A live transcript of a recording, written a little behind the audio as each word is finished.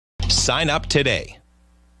Sign up today.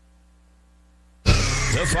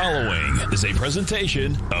 The following is a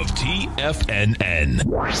presentation of TFNN.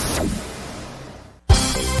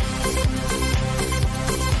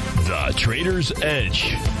 The Trader's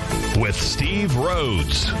Edge with Steve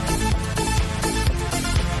Rhodes.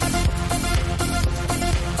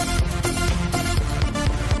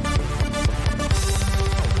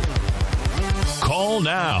 Call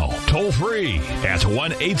now, toll free at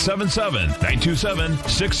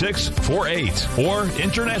 1-877-927-6648 or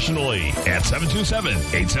internationally at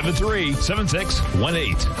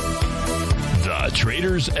 727-873-7618. The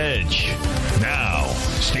Trader's Edge. Now,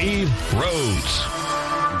 Steve Rhodes.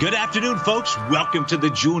 Good afternoon, folks. Welcome to the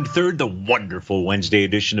June 3rd, the wonderful Wednesday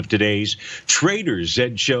edition of today's Trader's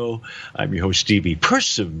Edge Show. I'm your host, Stevie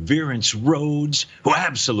Perseverance Rhodes, who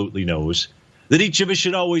absolutely knows that each of us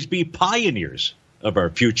should always be pioneers of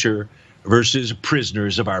our future versus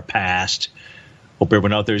prisoners of our past. Hope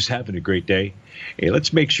everyone out there is having a great day. Hey,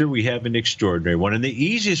 let's make sure we have an extraordinary one. And the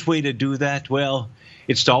easiest way to do that, well,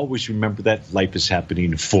 it's to always remember that life is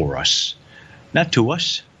happening for us, not to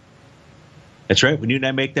us. That's right. When you and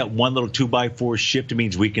I make that one little 2x4 shift, it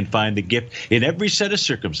means we can find the gift in every set of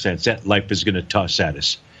circumstance that life is going to toss at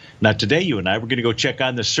us. Now, today, you and I, we're going to go check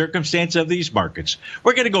on the circumstance of these markets.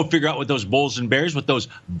 We're going to go figure out what those bulls and bears, what those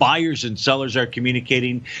buyers and sellers are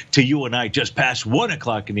communicating to you and I just past 1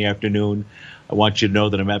 o'clock in the afternoon. I want you to know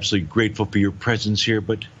that I'm absolutely grateful for your presence here,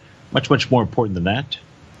 but much, much more important than that,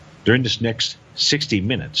 during this next 60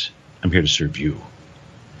 minutes, I'm here to serve you.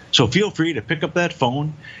 So feel free to pick up that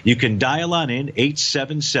phone. You can dial on in,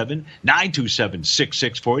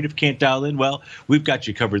 877-927-6648. If you can't dial in, well, we've got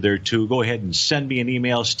you covered there, too. Go ahead and send me an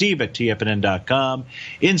email, steve@tfnn.com.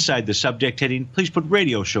 Inside the subject heading, please put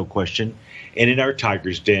radio show question. And in our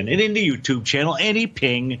Tiger's Den and in the YouTube channel, any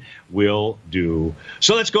ping will do.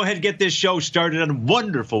 So let's go ahead and get this show started on a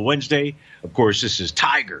wonderful Wednesday. Of course, this is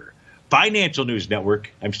Tiger Financial News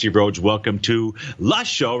Network. I'm Steve Rhodes. Welcome to the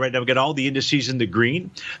show. Right now, we've got all the indices in the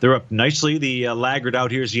green. They're up nicely. The laggard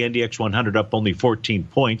out here is the NDX 100 up only 14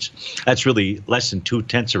 points. That's really less than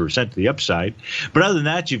 0.2% to the upside. But other than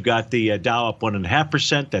that, you've got the Dow up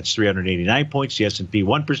 1.5%. That's 389 points. The S&P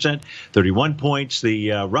 1%, 31 points.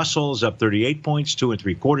 The Russell's up 38 points,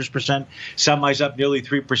 2.75%. Semis up nearly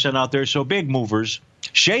 3% out there. So big movers.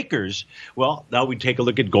 Shakers, well, now we take a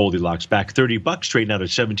look at Goldilocks, back $30, trading out at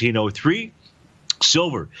 17.03.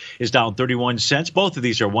 Silver is down 31 cents. Both of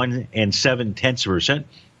these are 1 7/10%.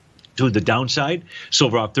 To the downside,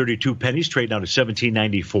 silver off 32 pennies, trading out at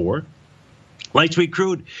 17.94. Light sweet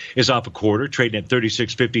crude is off a quarter, trading at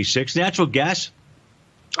 36.56. Natural gas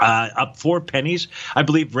up 4 pennies, I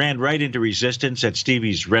believe, ran right into resistance at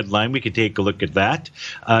Stevie's red line. We can take a look at that.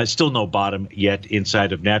 Still no bottom yet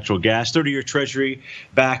inside of natural gas. 30-year Treasury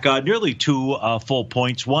back nearly 2 full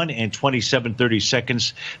points, 1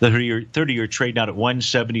 27/32. The 30-year trade out at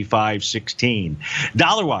 175.16.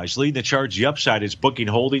 Dollar-wise, leading the charge, the upside is Booking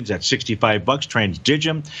Holdings at $65.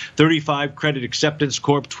 Transdigm 35. Credit Acceptance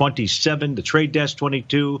Corp 27. The Trade Desk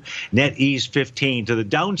 22. NetEase 15. To the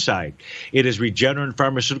downside, it is Regeneron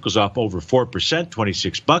Pharmaceuticals off over 4%,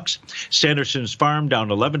 $26. Sanderson's Farm down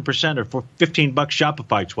 11%, or for $15.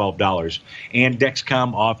 Shopify $12, and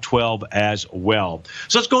Dexcom off 12 as well.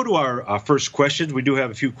 So let's go to our first questions. We do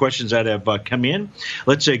have a few questions that have come in.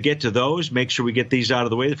 Let's get to those. Make sure we get these out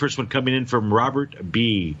of the way. The first one coming in from Robert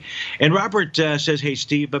B. And Robert says, "Hey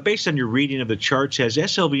Steve, but based on your reading of the charts, has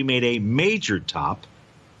SLV made a major top,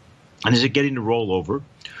 and is it getting to roll over?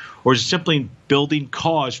 Or is it simply building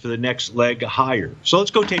cause for the next leg higher?" So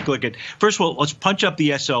let's go take a look at, first of all, let's punch up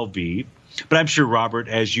the SLV. But I'm sure, Robert,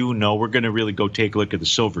 as you know, we're going to really go take a look at the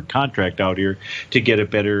silver contract out here to get a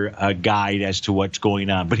better guide as to what's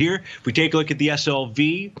going on. But here, if we take a look at the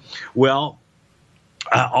SLV, well,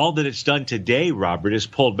 all that it's done today, Robert, is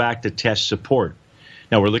pulled back to test support.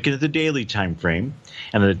 Now, we're looking at the daily time frame,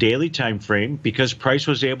 and on the daily time frame, because price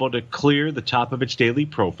was able to clear the top of its daily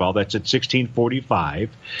profile, that's at 1645,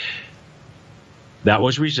 that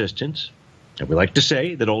was resistance. And we like to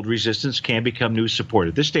say that old resistance can become new support.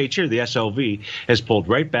 At this stage here, the SLV has pulled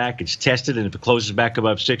right back. It's tested, and if it closes back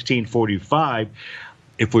above 1645,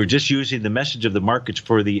 if we're just using the message of the markets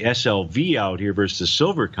for the SLV out here versus the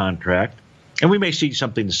silver contract, and we may see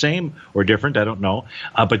something the same or different, I don't know.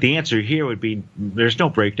 But the answer here would be there's no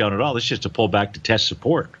breakdown at all. It's just a pullback to test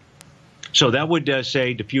support. So that would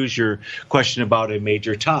diffuse your question about a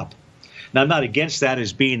major top. Now, I'm not against that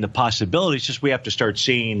as being the possibility. It's just we have to start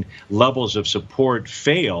seeing levels of support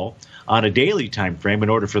fail on a daily time frame in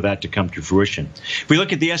order for that to come to fruition. If we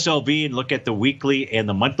look at the SLV and look at the weekly and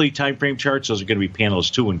the monthly time frame charts, those are going to be panels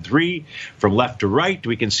 2 and 3. From left to right,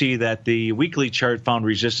 we can see that the weekly chart found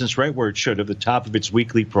resistance right where it should, at the top of its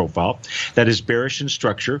weekly profile. That is bearish in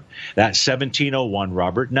structure. That's 1701,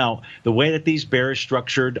 Robert. Now, the way that these bearish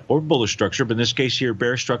structured or bullish structured, but in this case here,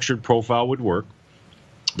 bearish structured profile would work,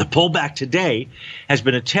 the pullback today has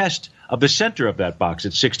been a test of the center of that box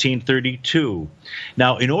at 1632.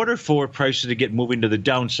 Now, in order for prices to get moving to the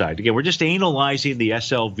downside, again, we're just analyzing the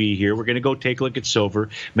SLV here. We're going to go take a look at silver.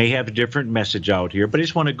 May have a different message out here, but I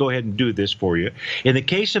just want to go ahead and do this for you. In the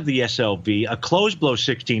case of the SLV, a close below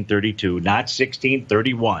 1632, not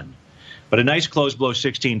 1631. But a nice close below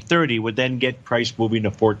 1630 would then get price moving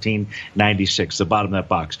to 1496, the bottom of that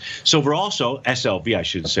box. Silver also, SLV I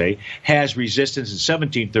should say, has resistance at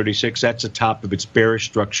 1736. That's the top of its bearish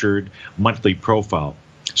structured monthly profile.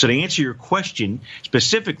 So to answer your question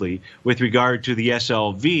specifically with regard to the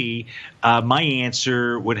SLV, my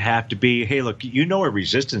answer would have to be, hey, look, you know where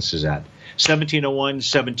resistance is at, 1701,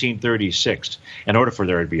 1736. In order for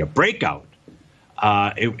there to be a breakout,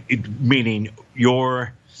 meaning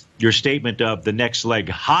your statement of the next leg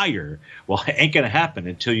higher, well, it ain't going to happen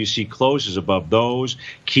until you see closes above those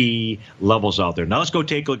key levels out there. Now let's go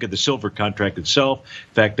take a look at the silver contract itself.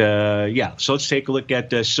 In fact, so let's take a look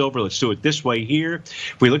at silver. Let's do it this way here.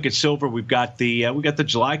 If we look at silver, we've got the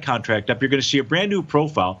July contract up. You're going to see a brand new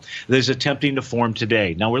profile that is attempting to form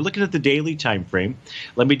today. Now we're looking at the daily time frame.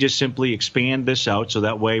 Let me just simply expand this out so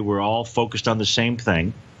that way we're all focused on the same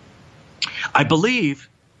thing. I believe.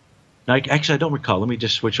 Actually, I don't recall. Let me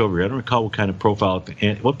just switch over here. I don't recall what kind of profile.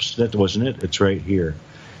 Whoops, that wasn't it. It's right here.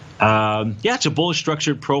 It's a bullish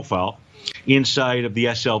structured profile inside of the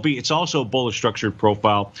SLV. It's also a bullish structured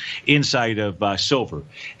profile inside of silver.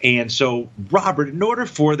 And so, Robert, in order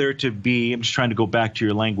for there to be, I'm just trying to go back to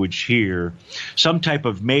your language here, some type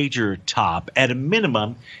of major top, at a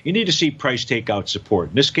minimum, you need to see price takeout support.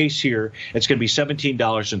 In this case here, it's going to be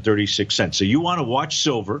 $17.36. So you want to watch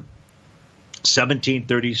silver.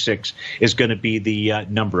 1736 is going to be the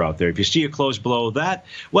number out there. If you see a close below that,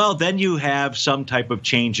 well, then you have some type of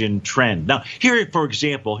change in trend. Now, here, for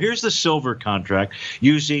example, here's the silver contract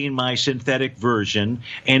using my synthetic version,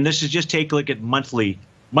 and this is just take a look at monthly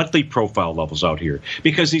profile levels out here,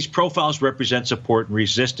 because these profiles represent support and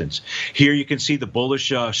resistance. Here you can see the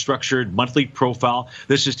bullish structured monthly profile.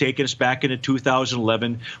 This has taken us back into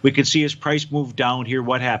 2011. We can see as price moved down here,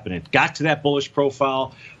 what happened? It got to that bullish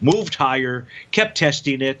profile, moved higher, kept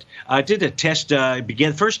testing it, did a test,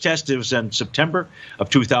 first test it was in September of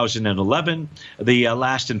 2011. The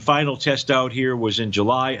last and final test out here was in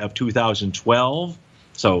July of 2012.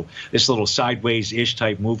 So this little sideways-ish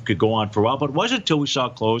type move could go on for a while, but it wasn't until we saw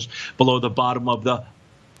it close below the bottom of the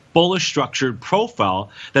bullish structured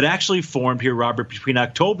profile that actually formed here, Robert, between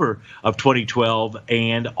October of 2012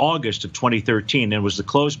 and August of 2013. And it was the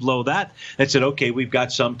close below that said, okay, we've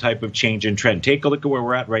got some type of change in trend. Take a look at where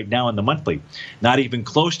we're at right now in the monthly. Not even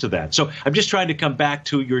close to that. So I'm just trying to come back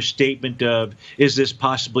to your statement of, is this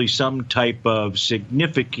possibly some type of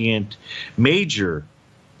significant major,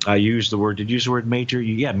 did you use the word major?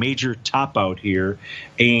 Yeah, major top out here.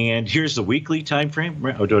 And here's the weekly time frame.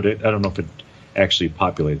 I don't know if it actually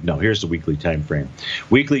populated. No, here's the weekly time frame.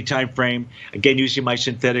 Weekly time frame, again, using my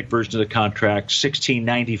synthetic version of the contract,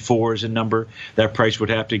 1694 is a number that price would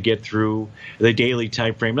have to get through. The daily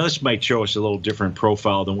time frame, now this might show us a little different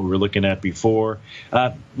profile than we were looking at before.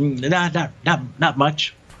 Not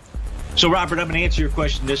much. So, Robert, I'm going to answer your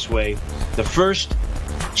question this way. The first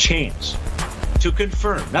chance to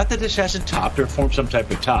confirm, not that this hasn't topped or formed some type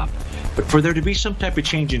of top, but for there to be some type of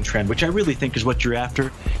change in trend, which I really think is what you're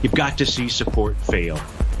after, you've got to see support fail.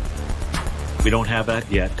 We don't have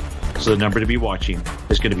that yet, so the number to be watching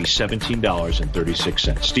is going to be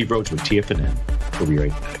 $17.36. Steve Rhodes with TFNN. We'll be right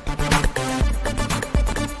back.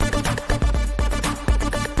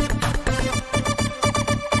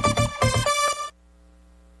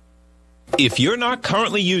 If you're not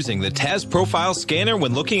currently using the TAS Profile Scanner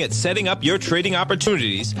when looking at setting up your trading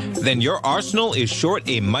opportunities, then your arsenal is short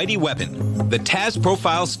a mighty weapon. The TAS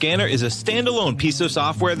Profile Scanner is a standalone piece of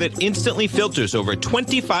software that instantly filters over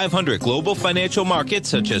 2,500 global financial markets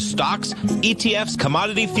such as stocks, ETFs,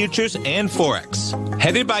 commodity futures, and Forex.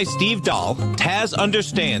 Headed by Steve Dahl, TAS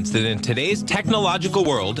understands that in today's technological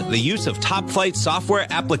world, the use of top-flight software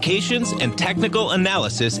applications and technical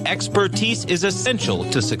analysis expertise is essential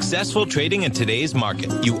to successful trading in today's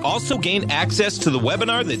market. You also gain access to the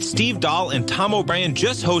webinar that Steve Dahl and Tom O'Brien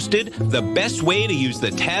just hosted, The Best Way to Use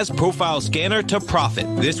the TAS Profile Scanner to Profit.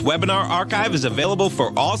 This webinar archive is available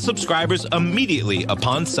for all subscribers immediately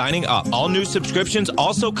upon signing up. All new subscriptions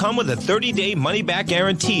also come with a 30-day money-back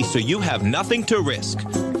guarantee, so you have nothing to risk.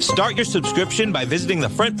 Start your subscription by visiting the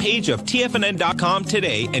front page of TFNN.com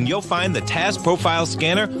today, and you'll find the TAS Profile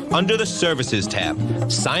Scanner under the Services tab.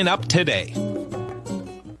 Sign up today.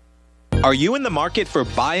 Are you in the market for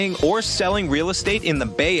buying or selling real estate in the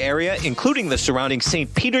Bay Area, including the surrounding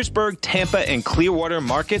St. Petersburg, Tampa, and Clearwater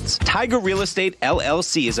markets? Tiger Real Estate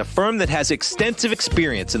LLC is a firm that has extensive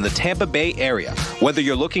experience in the Tampa Bay area. Whether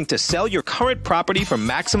you're looking to sell your current property for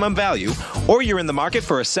maximum value, or you're in the market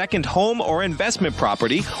for a second home or investment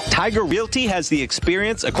property, Tiger Realty has the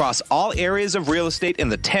experience across all areas of real estate in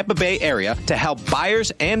the Tampa Bay area to help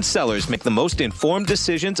buyers and sellers make the most informed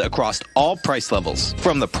decisions across all price levels.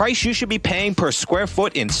 From the price you should be paying per square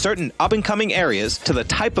foot in certain up-and-coming areas to the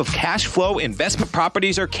type of cash flow investment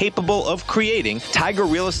properties are capable of creating, Tiger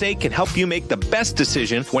Real Estate can help you make the best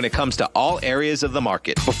decision when it comes to all areas of the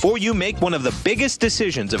market. Before you make one of the biggest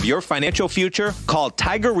decisions of your financial future, call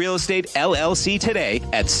Tiger Real Estate LLC today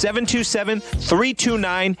at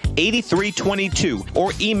 727-329-8322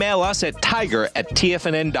 or email us at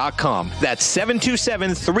tiger@tfnn.com. That's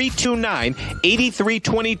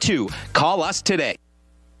 727-329-8322. Call us today.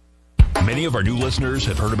 Many of our new listeners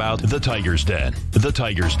have heard about The Tiger's Den. The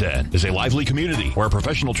Tiger's Den is a lively community where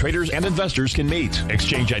professional traders and investors can meet,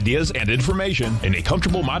 exchange ideas and information in a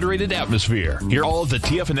comfortable, moderated atmosphere. Hear all of the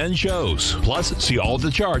TFNN shows, plus see all of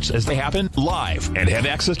the charts as they happen live and have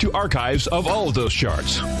access to archives of all of those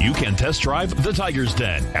charts. You can test drive The Tiger's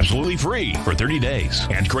Den absolutely free for 30 days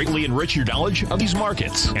and greatly enrich your knowledge of these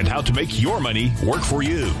markets and how to make your money work for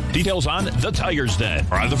you. Details on The Tiger's Den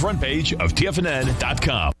are on the front page of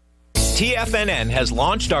TFNN.com. TFNN has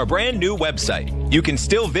launched our brand new website. You can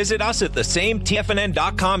still visit us at the same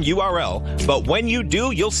TFNN.com URL, but when you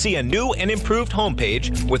do, you'll see a new and improved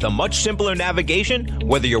homepage with a much simpler navigation,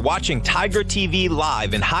 whether you're watching Tiger TV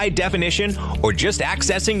live in high definition or just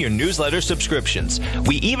accessing your newsletter subscriptions.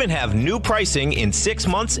 We even have new pricing in 6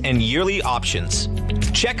 months and yearly options.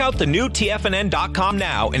 Check out the new TFNN.com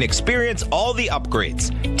now and experience all the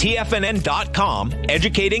upgrades. TFNN.com,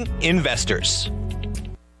 educating investors.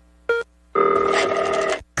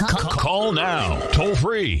 Call now, toll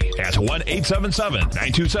free at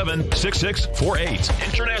 1-877-927-6648.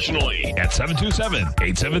 Internationally at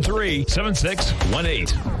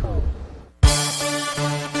 727-873-7618.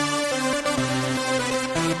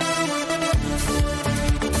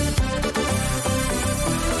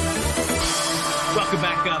 Welcome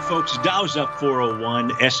back, folks. Dow's up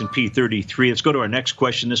 401, S&P 33. Let's go to our next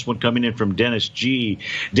question. This one coming in from Dennis G.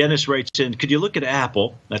 Dennis writes in, could you look at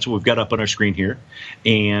Apple? That's what we've got up on our screen here.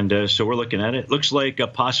 And so we're looking at it. Looks like a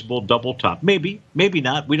possible double top. Maybe, maybe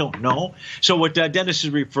not. We don't know. So what Dennis is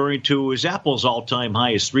referring to is Apple's all-time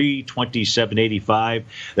high is $327.85.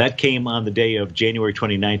 That came on the day of January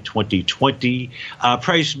 29, 2020.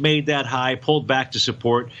 Price made that high, pulled back to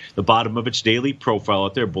support the bottom of its daily profile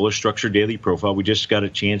out there, bullish structure daily profile. We just got a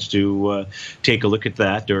chance to take a look at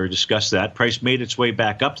that or discuss that. Price made its way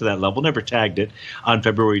back up to that level, never tagged it on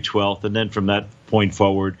February 12th, and then from that point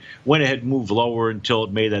forward, went ahead and moved lower until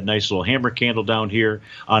it made that nice little hammer candle down here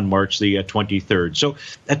on March the 23rd. So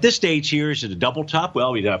at this stage here, is it a double top?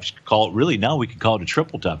 Well, we'd have to call it, really now we could call it a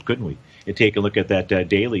triple top, couldn't we? And take a look at that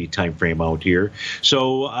daily time frame out here.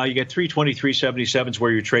 So you got 323.77 is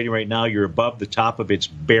where you're trading right now. You're above the top of its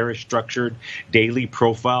bearish structured daily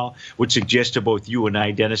profile, which suggests to both you and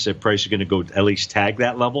I, Dennis, that price is going to go at least tag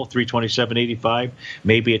that level, 327.85.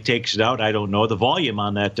 Maybe it takes it out. I don't know. The volume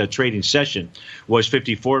on that trading session was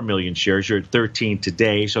 54 million shares. You're at 13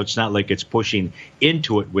 today, so it's not like it's pushing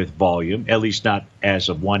into it with volume, at least not as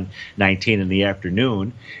of 1:19 in the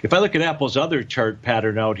afternoon. If I look at Apple's other chart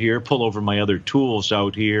pattern out here, pull over my other tools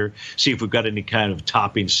out here, see if we've got any kind of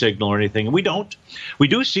topping signal or anything, and we don't. We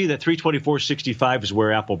do see that 324.65 is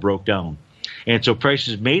where Apple broke down. And so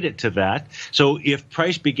prices made it to that. So if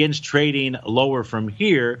price begins trading lower from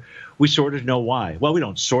here, we sort of know why. Well, we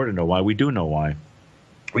don't sort of know why. We do know why.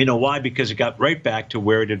 We know why because it got right back to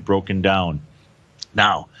where it had broken down.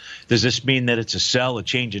 Now, does this mean that it's a sell, a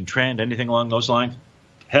change in trend, anything along those lines?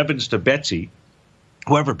 Heavens to Betsy,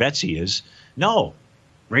 whoever Betsy is. No.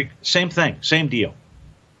 Right? Same thing, same deal.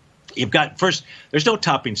 you've got first, there's no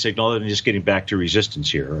topping signal other than just getting back to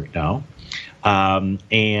resistance here right now.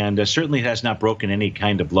 And certainly it has not broken any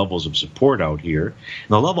kind of levels of support out here. And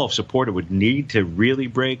the level of support it would need to really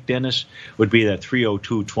break, Dennis, would be that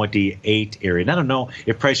 302.28 area. And I don't know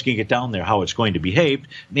if price can get down there, how it's going to behave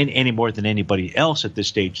any more than anybody else at this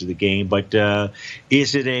stage of the game. But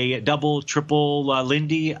is it a double, triple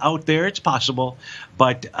Lindy out there? It's possible.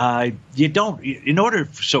 But you don't, in order,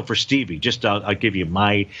 so for Stevie, just I'll give you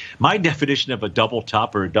my definition of a double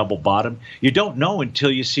top or a double bottom. You don't know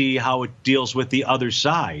until you see how it deals with the other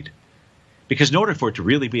side. Because in order for it to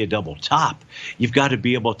really be a double top, you've got to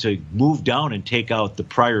be able to move down and take out the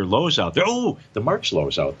prior lows out there. Oh, the March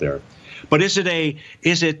lows out there. But is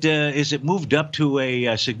it moved up to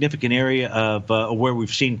a significant area of where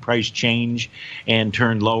we've seen price change and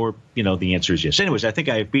turn lower? You know, the answer is yes. Anyways, I think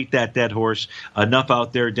I have beat that dead horse enough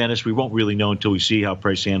out there, Dennis. We won't really know until we see how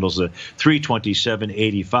price handles the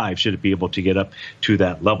 327.85. Should it be able to get up to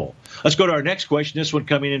that level? Let's go to our next question. This one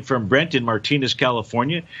coming in from Brent in Martinez,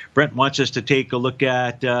 California. Brent wants us to take a look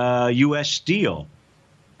at U.S. Steel.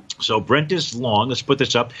 So Brent is long. Let's put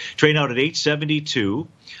this up. Trading out at 872.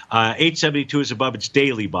 872 is above its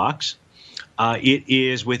daily box. It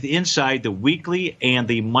is inside the weekly and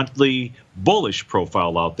the monthly bullish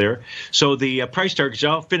profile out there. So the price targets,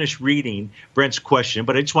 I'll finish reading Brent's question,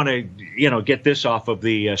 but I just want to, get this off of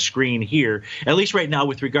the screen here. At least right now,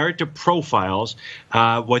 with regard to profiles,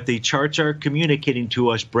 what the charts are communicating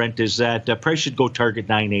to us, Brent, is that price should go target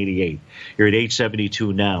 988. You're at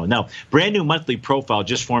 872 now. Now, brand new monthly profile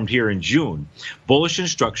just formed here in June. Bullish in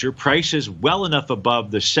structure. Price is well enough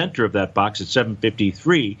above the center of that box at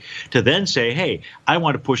 753 to then say, hey, I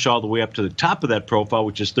want to push all the way up to the top of that profile,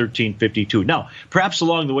 which is 1352. Now, perhaps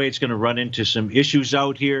along the way, it's going to run into some issues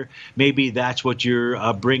out here. Maybe that's what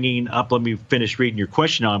you're bringing up. Let me finish reading your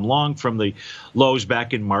question. Now, I'm long from the lows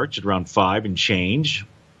back in March at around 5 and change.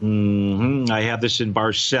 I have this in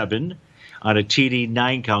bar 7 on a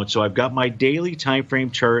TD9 count. So I've got my daily time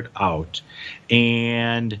frame chart out.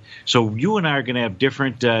 And so you and I are going to have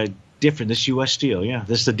different, this U.S. Steel, yeah,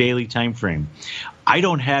 this is the daily time frame. I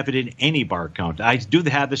don't have it in any bar count. I do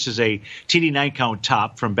have this as a TD9 count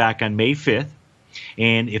top from back on May 5th.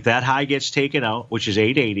 And if that high gets taken out, which is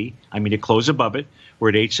 880, I mean to close above it, we're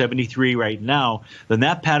at 873 right now, then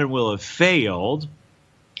that pattern will have failed.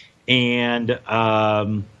 And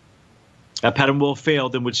that pattern will have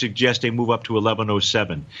failed and would suggest a move up to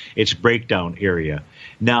 1107, its breakdown area.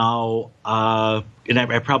 Now, and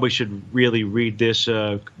I probably should really read this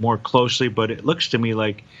more closely, but it looks to me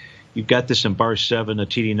like you've got this in bar 7, a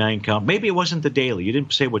TD9 count. Maybe it wasn't the daily. You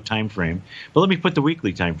didn't say what time frame, but let me put the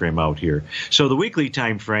weekly time frame out here. So the weekly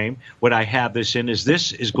time frame, what I have this in is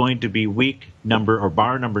this is going to be week number or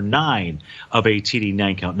bar number 9 of a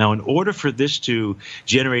TD9 count. Now, in order for this to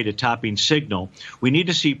generate a topping signal, we need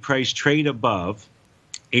to see price trade above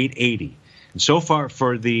 880. And so far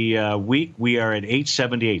for the week, we are at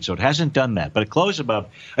 878. So it hasn't done that, but a close above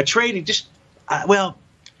a trading just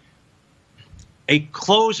a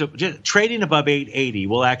close of trading above 880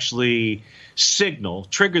 will actually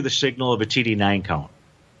trigger the signal of a TD9 count.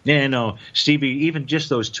 Yeah, no, Stevie, even just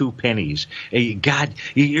those 2 pennies. God,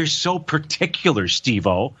 you're so particular,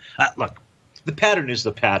 Steve-O. Look, the pattern is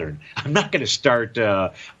the pattern. I'm not going to start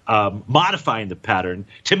modifying the pattern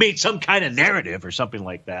to meet some kind of narrative or something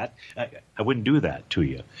like that. I wouldn't do that to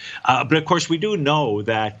you. But, of course, we do know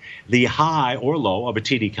that the high or low of a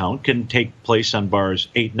TD count can take place on bars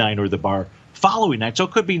 8, 9, or the bar following night, so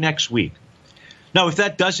it could be next week. Now, if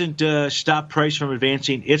that doesn't stop price from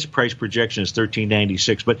advancing, its price projection is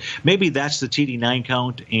 1396. But maybe that's the TD9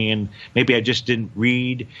 count, and maybe I just didn't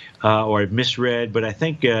read or I've misread. But I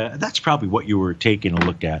think that's probably what you were taking a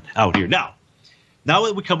look at out here. Now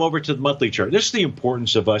that we come over to the monthly chart, this is the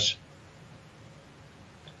importance of us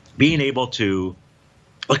being able to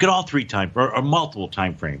look at all 3 time or multiple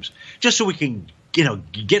time frames, just so we can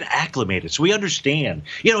get acclimated, so we understand.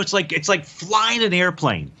 It's like flying an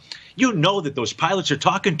airplane. You know that those pilots are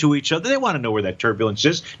talking to each other. They want to know where that turbulence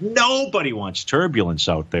is. Nobody wants turbulence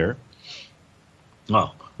out there.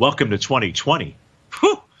 Oh, welcome to 2020.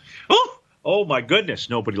 Whew. Oh, my goodness.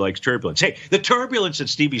 Nobody likes turbulence. Hey, the turbulence that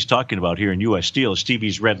Stevie's talking about here in U.S. Steel is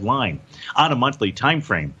Stevie's red line on a monthly time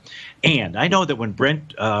frame. And I know that when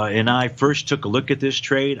Brent and I first took a look at this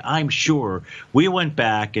trade, I'm sure we went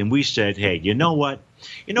back and we said, hey, you know what?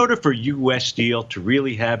 In order for U.S. Steel to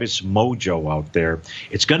really have its mojo out there,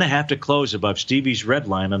 it's going to have to close above Stevie's red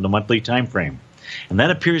line on the monthly time frame. And that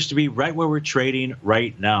appears to be right where we're trading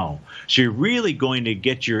right now. So you're really going to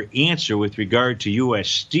get your answer with regard to U.S.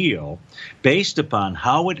 Steel based upon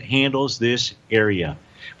how it handles this area.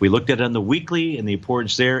 We looked at it on the weekly and the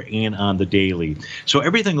importance there and on the daily. So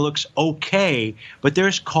everything looks okay, but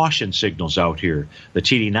there's caution signals out here. The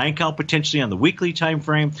TD9 count potentially on the weekly time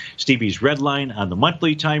frame, Stevie's red line on the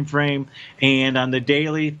monthly time frame, and on the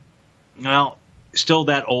daily, well, still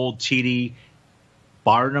that old TD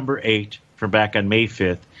bar number 8 from back on May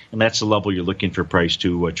 5th. And that's the level you're looking for price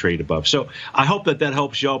to trade above. So I hope that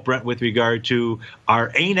helps you out, Brent, with regard to our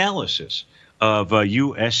analysis of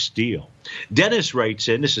U.S. Steel. Dennis writes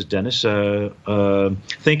in, this is Dennis,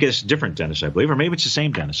 think it's different Dennis, I believe, or maybe it's the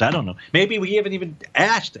same Dennis. I don't know. Maybe we haven't even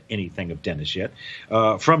asked anything of Dennis yet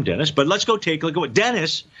from Dennis. But let's go take a look at what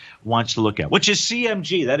Dennis wants to look at, which is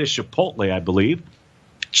CMG. That is Chipotle, I believe.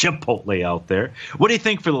 Chipotle out there. What do you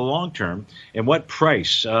think for the long term, and what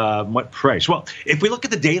price? Well, if we look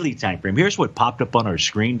at the daily time frame, here's what popped up on our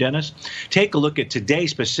screen, Dennis. Take a look at today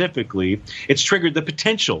specifically. It's triggered the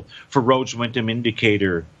potential for Rhodes momentum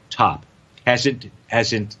indicator top.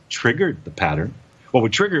 Hasn't triggered the pattern. What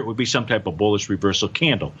would trigger it would be some type of bullish reversal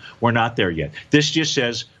candle. We're not there yet. This just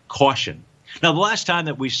says caution. Now, the last time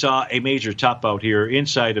that we saw a major top out here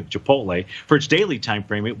inside of Chipotle for its daily time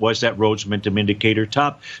frame, it was that Rhodes momentum indicator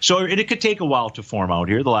top. So it could take a while to form out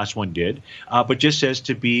here. The last one did, but just says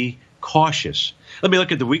to be cautious. Let me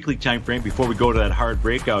look at the weekly time frame before we go to that hard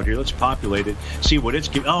breakout here. Let's populate it, see what it's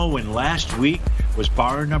giving. Oh, and last week was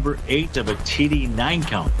bar number 8 of a TD9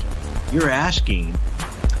 count. You're asking,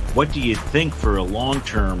 what do you think for a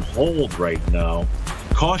long-term hold right now?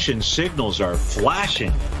 Caution signals are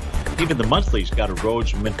flashing. Even the monthly's got a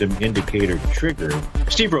Rhodes momentum indicator trigger.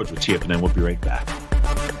 Steve Rhodes with TFNN. We'll be right back.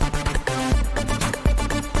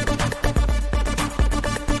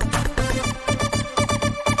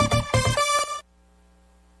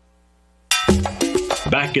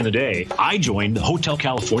 Back in the day, I joined Hotel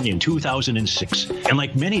California in 2006, and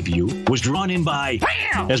like many of you, was drawn in by,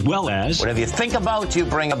 as well as, whatever you think about, you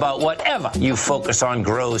bring about. Whatever you focus on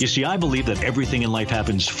grows. You see, I believe that everything in life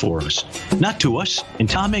happens for us, not to us. And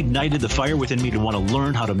Tom ignited the fire within me to want to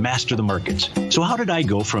learn how to master the markets. So how did I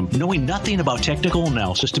go from knowing nothing about technical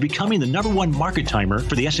analysis to becoming the #1 market timer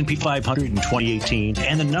for the S&P 500 in 2018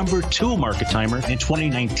 and the #2 market timer in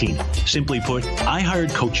 2019? Simply put, I hired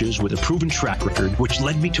coaches with a proven track record, which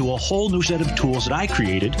led me to a whole new set of tools that I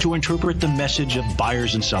created to interpret the message of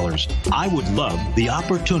buyers and sellers. I would love the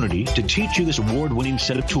opportunity to teach you this award-winning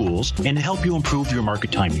set of tools and to help you improve your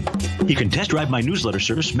market timing. You can test drive my newsletter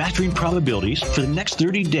service, Mastering Probabilities, for the next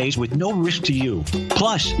 30 days with no risk to you.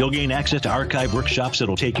 Plus, you'll gain access to archive workshops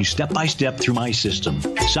that'll take you step-by-step through my system.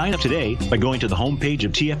 Sign up today by going to the homepage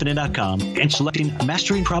of TFNN.com and selecting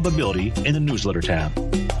Mastering Probability in the newsletter tab.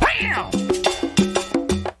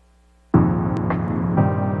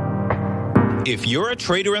 If you're a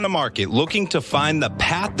trader in the market looking to find the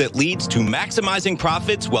path that leads to maximizing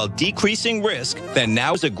profits while decreasing risk, then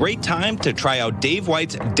now's a great time to try out Dave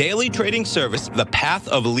White's daily trading service, The Path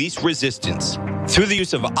of Least Resistance. Through the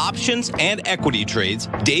use of options and equity trades,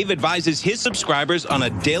 Dave advises his subscribers on a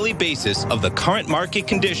daily basis of the current market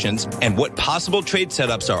conditions and what possible trade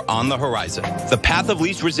setups are on the horizon. The Path of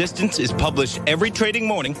Least Resistance is published every trading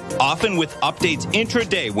morning, often with updates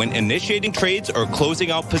intraday when initiating trades or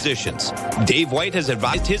closing out positions. Dave White has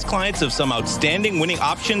advised his clients of some outstanding winning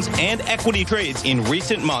options and equity trades in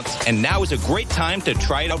recent months, and now is a great time to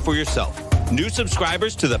try it out for yourself. New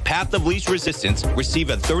subscribers to the Path of Least Resistance receive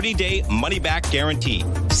a 30-day money-back guarantee.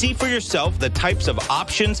 See for yourself the types of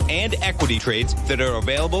options and equity trades that are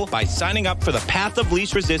available by signing up for the Path of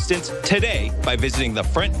Least Resistance today by visiting the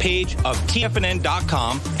front page of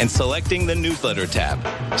TFNN.com and selecting the newsletter tab.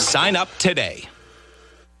 Sign up today.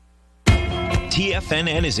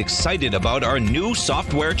 TFNN is excited about our new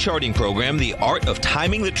software charting program, The Art of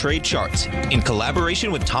Timing the Trade Charts. In collaboration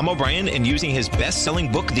with Tom O'Brien and using his best-selling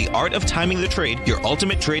book, The Art of Timing the Trade, Your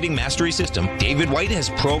Ultimate Trading Mastery System, David White has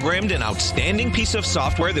programmed an outstanding piece of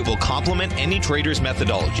software that will complement any trader's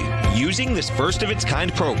methodology. Using this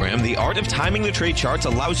first-of-its-kind program, The Art of Timing the Trade Charts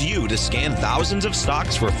allows you to scan thousands of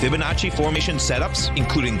stocks for Fibonacci formation setups,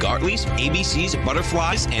 including Gartley's, ABC's,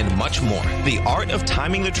 butterflies, and much more. The Art of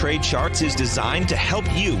Timing the Trade Charts is designed to help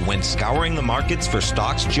you when scouring the markets for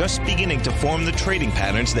stocks just beginning to form the trading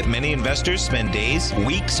patterns that many investors spend days,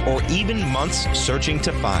 weeks, or even months searching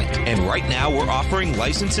to find. And right now, we're offering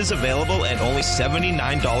licenses available at only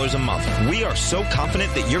 $79 a month. We are so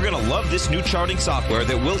confident that you're going to love this new charting software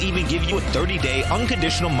that will even give you a 30-day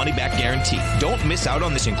unconditional money-back guarantee. Don't miss out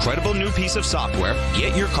on this incredible new piece of software.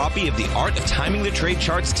 Get your copy of The Art of Timing the Trade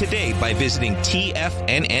Charts today by visiting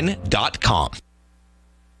TFNN.com.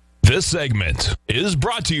 This segment is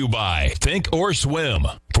brought to you by Think or Swim.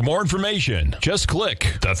 For For more information, just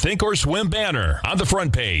click the Think or Swim banner on the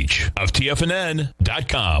front page of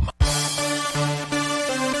TFNN.com.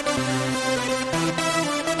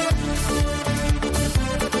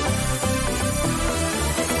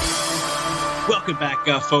 Welcome back,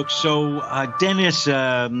 folks. So, Dennis,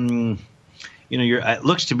 it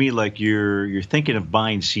looks to me like you're thinking of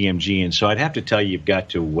buying CMG, and so I'd have to tell you, you've got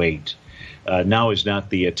to wait. Now is not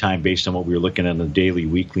the time based on what we were looking at on the daily,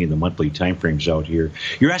 weekly, and the monthly timeframes out here.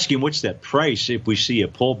 You're asking what's that price if we see a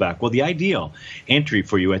pullback? Well, the ideal entry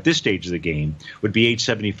for you at this stage of the game would be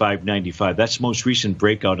 875.95. That's the most recent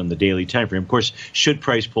breakout on the daily timeframe. Of course, should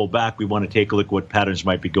price pull back, we want to take a look at what patterns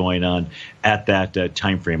might be going on at that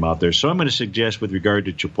timeframe out there. So I'm going to suggest with regard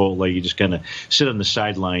to Chipotle, you just kind of sit on the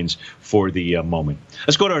sidelines for the moment.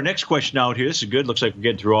 Let's go to our next question out here. This is good. Looks like we're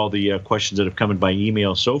getting through all the questions that have come in by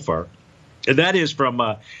email so far. And that is from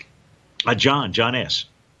John S.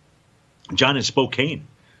 John in Spokane,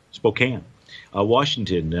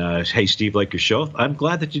 Washington. Hey, Steve, like your show? I'm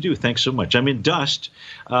glad that you do. Thanks so much. I'm in dust.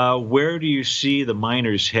 Where do you see the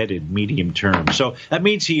miners headed medium term? So that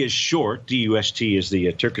means he is short. DUST is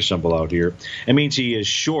the ticker symbol out here. It means he is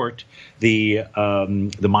short the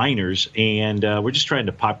miners, and we're just trying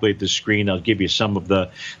to populate the screen. I'll give you some of the.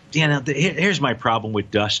 Here's my problem with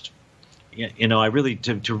dust. I really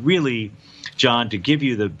to really, John, to give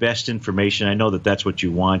you the best information, I know that that's what you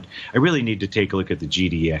want. I really need to take a look at the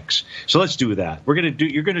GDX. So let's do that.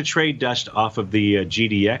 You're going to trade dust off of the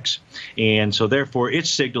GDX, and so therefore its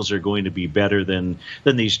signals are going to be better than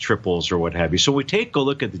these triples or what have you. So we take a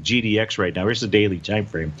look at the GDX right now. Here's the daily time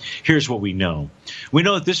frame. Here's what we know. We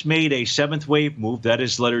know that this made a seventh wave move. That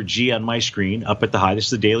is letter G on my screen up at the high. This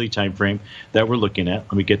is the daily time frame that we're looking at.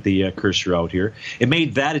 Let me get the cursor out here. It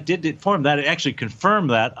made that. It formed that. It actually confirmed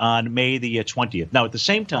that on May the 20th. Now, at the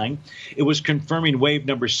same time, it was confirming wave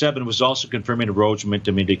number 7 was also confirming a Rhodes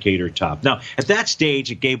momentum indicator top. Now, at that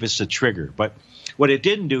stage, it gave us a trigger. But what it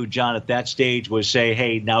didn't do, John, at that stage was say,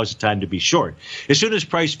 hey, now's the time to be short. As soon as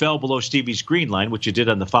price fell below Stevie's green line, which it did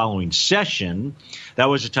on the following session, that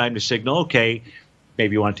was the time to signal, okay,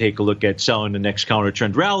 maybe you want to take a look at selling the next counter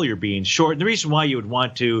trend rally or being short. And the reason why you would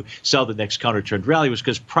want to sell the next counter trend rally was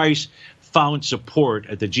because price found support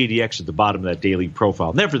at the GDX at the bottom of that daily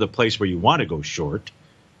profile. Never the place where you want to go short,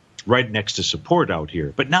 right next to support out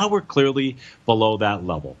here. But now we're clearly below that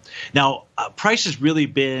level. Now, price has really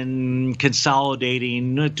been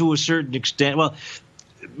consolidating to a certain extent. Well,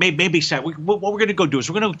 maybe what we're going to go do is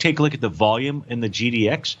we're going to take a look at the volume in the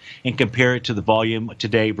GDX and compare it to the volume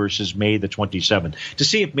today versus May the 27th to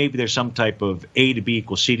see if maybe there's some type of A to B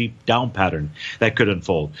equals CD down pattern that could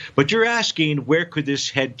unfold. But you're asking where could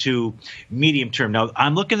this head to medium term? Now,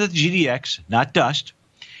 I'm looking at the GDX, not dust.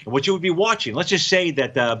 And what you would be watching, let's just say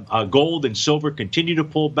that gold and silver continue to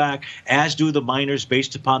pull back, as do the miners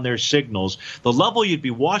based upon their signals. The level you'd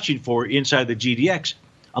be watching for inside the GDX,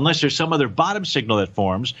 unless there's some other bottom signal that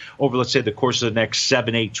forms over, let's say, the course of the next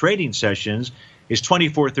 7-8 trading sessions, is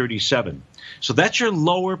 2437. So that's your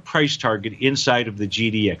lower price target inside of the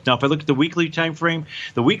GDX. Now, if I look at the weekly time frame,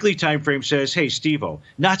 the weekly time frame says, hey, Steve-O,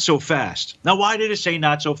 not so fast. Now, why did it say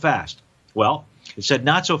not so fast? Well, it said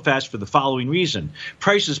not so fast for the following reason.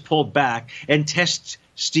 Price is pulled back and testing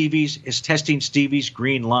Stevie's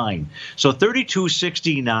green line. So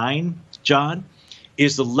 3269, John,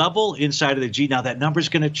 is the level inside of the G. Now, that number is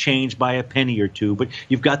going to change by a penny or two, but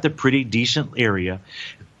you've got the pretty decent area.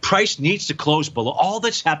 Price needs to close below all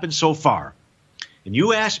that's happened so far. And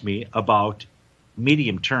you asked me about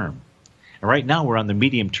medium term. And right now, we're on the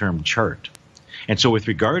medium term chart. And so with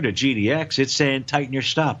regard to GDX, it's saying tighten your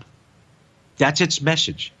stop. That's its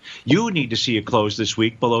message. You need to see a close this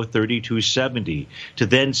week below 3270 to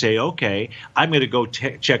then say, okay, I'm going to go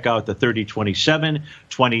check out the 3027,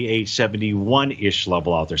 2871-ish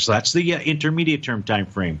level out there. So that's the intermediate term time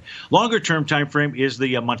frame. Longer term time frame is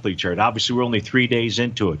the monthly chart. Obviously, we're only 3 days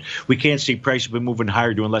into it. We can't see price have been moving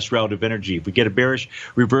higher, doing less relative energy. If we get a bearish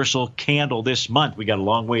reversal candle this month, we got a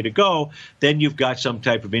long way to go. Then you've got some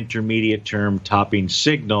type of intermediate term topping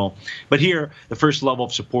signal. But here, the first level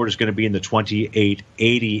of support is going to be in the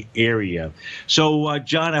 2880 area. So,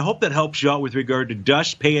 John, I hope that helps you out with regard to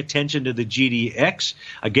dust. Pay attention to the GDX.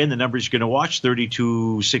 Again, the numbers you're going to watch,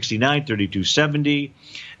 3269, 3270.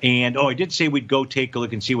 And, I did say we'd go take a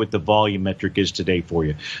look and see what the volume metric is today for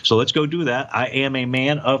you. So let's go do that. I am a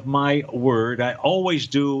man of my word. I always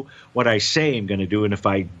do what I say I'm going to do, and if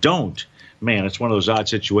I don't, man, it's one of those odd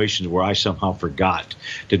situations where I somehow forgot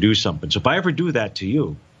to do something. So if I ever do that to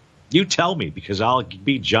you, you tell me, because I'll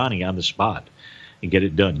be Johnny on the spot. and get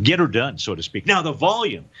it done. Get her done, so to speak. Now, the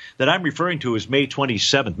volume that I'm referring to is May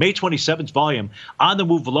 27th. May 27th's volume on the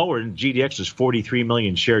move lower in GDX was 43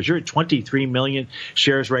 million shares. You're at 23 million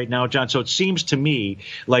shares right now, John. So it seems to me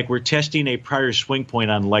like we're testing a prior swing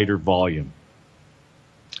point on lighter volume.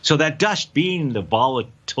 So that dust, being the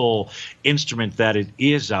volatile instrument that it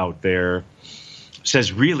is out there,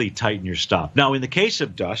 says really tighten your stop. Now, in the case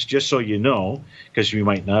of dust, just so you know, because you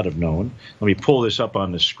might not have known, let me pull this up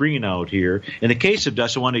on the screen out here. In the case of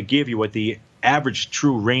dust, I want to give you what the average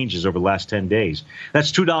true range is over the last 10 days.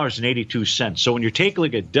 That's $2.82. So when you're taking a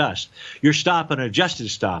look at dust, your stop, an adjusted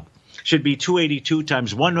stop, should be 282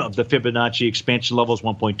 times one of the Fibonacci expansion levels,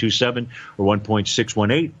 1.27 or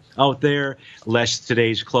 1.618 out there, less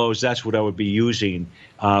today's close. That's what I would be using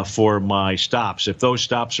for my stops. If those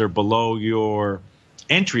stops are below your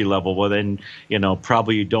entry level, well, then,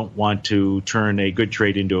 probably you don't want to turn a good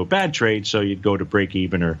trade into a bad trade, so you'd go to break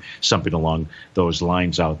even or something along those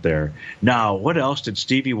lines out there. Now, what else did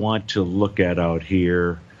Stevie want to look at out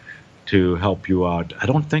here to help you out? I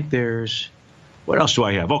don't think there's... What else do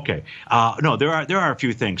I have? Okay. No, there are a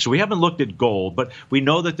few things. So we haven't looked at gold, but we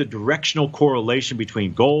know that the directional correlation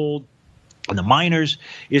between gold and the miners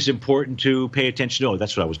is important to pay attention to. Oh,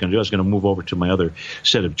 that's what I was going to do. I was going to move over to my other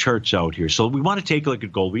set of charts out here. So we want to take a look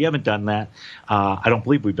at gold. We haven't done that. I don't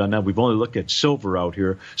believe we've done that. We've only looked at silver out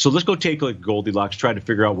here. So let's go take a look at Goldilocks, try to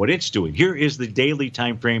figure out what it's doing. Here is the daily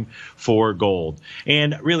time frame for gold.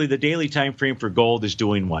 And really, the daily time frame for gold is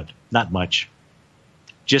doing what? Not much.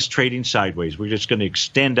 Just trading sideways. We're just going to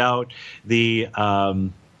extend out the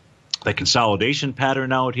consolidation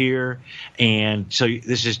pattern out here. And so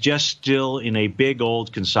this is just still in a big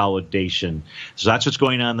old consolidation. So that's what's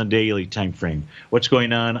going on in the daily time frame. What's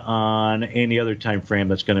going on any other time frame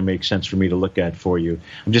that's going to make sense for me to look at for you?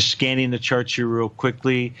 I'm just scanning the charts here real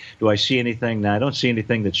quickly. Do I see anything? No, I don't see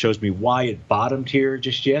anything that shows me why it bottomed here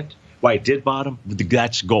just yet. Why it did bottom?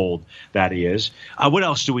 That's gold, that is. What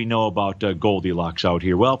else do we know about Goldilocks out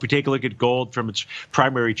here? Well, if we take a look at gold from its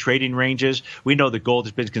primary trading ranges, we know that gold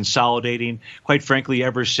has been consolidating, quite frankly,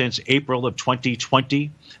 ever since April of 2020.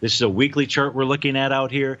 This is a weekly chart we're looking at out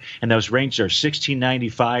here, and those ranges are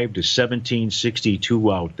 1695 to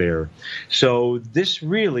 1762 out there. So this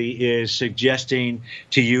really is suggesting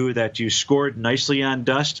to you that you scored nicely on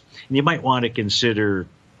dust, and you might want to consider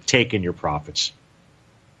taking your profits.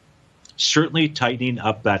 Certainly tightening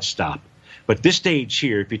up that stop. But this stage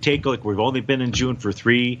here, if you take a look, we've only been in June for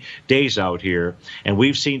 3 days out here, and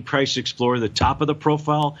we've seen price explore the top of the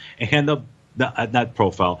profile and the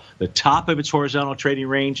top of its horizontal trading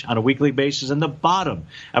range on a weekly basis and the bottom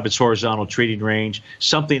of its horizontal trading range,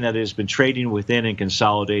 something that has been trading within and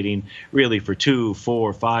consolidating really for 2,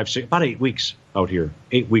 4, 5, 6, about 8 weeks out here,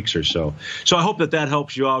 8 weeks or so. So I hope that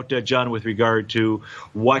helps you out, John, with regard to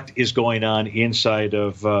what is going on inside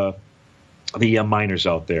of the miners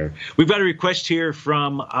out there. We've got a request here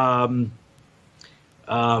from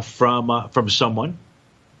someone,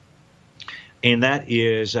 and that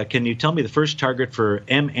is, can you tell me the first target for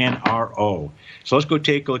MNRO? So let's go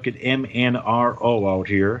take a look at MNRO out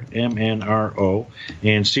here, MNRO,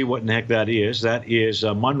 and see what in the heck that is. That is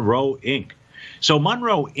Monroe Inc. So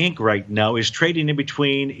Monroe Inc. right now is trading in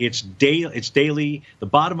between its daily, the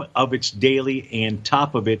bottom of its daily and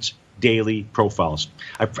top of its daily profiles.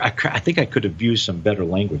 I think I could have used some better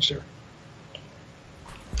language there,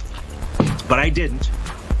 but I didn't.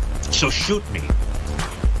 So shoot me.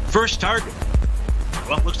 First target.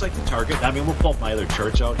 Well, it looks like the target. I mean, we'll pull up my other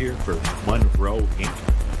charts out here for Monroe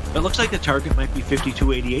Inc. It looks like the target might be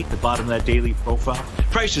 52.88, the bottom of that daily profile.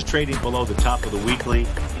 Price is trading below the top of the weekly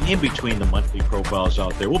and in between the monthly profiles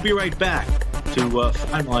out there. We'll be right back to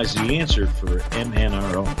finalize the answer for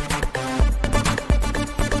MNRO.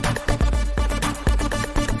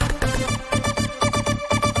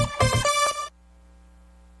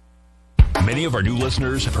 Many of our new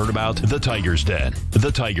listeners have heard about The Tiger's Den.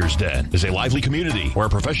 The Tiger's Den is a lively community where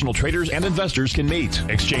professional traders and investors can meet,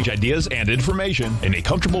 exchange ideas and information in a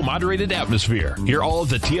comfortable, moderated atmosphere. Hear all of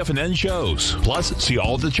the TFNN shows, plus see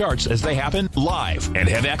all of the charts as they happen live and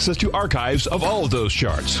have access to archives of all of those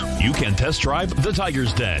charts. You can test drive The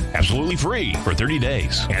Tiger's Den absolutely free for 30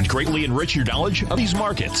 days and greatly enrich your knowledge of these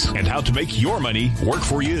markets and how to make your money work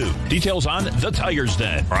for you. Details on The Tiger's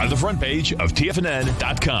Den are on the front page of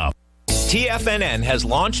TFNN.com. TFNN has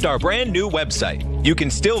launched our brand new website. You can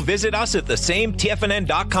still visit us at the same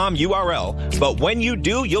TFNN.com URL, but when you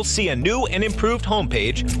do, you'll see a new and improved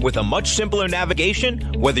homepage with a much simpler navigation,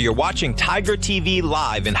 whether you're watching Tiger TV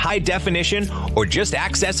live in high definition or just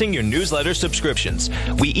accessing your newsletter subscriptions.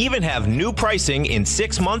 We even have new pricing in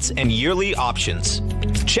 6 months and yearly options.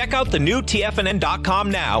 Check out the new TFNN.com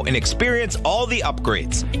now and experience all the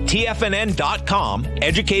upgrades. TFNN.com,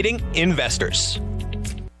 educating investors.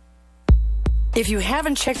 If you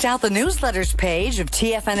haven't checked out the newsletters page of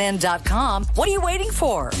TFNN.com, what are you waiting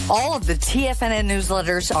for? All of the TFNN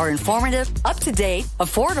newsletters are informative, up-to-date,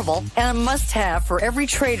 affordable, and a must-have for every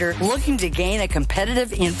trader looking to gain a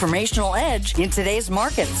competitive informational edge in today's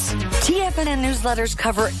markets. TFNN newsletters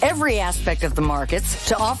cover every aspect of the markets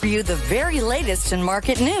to offer you the very latest in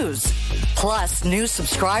market news. Plus, new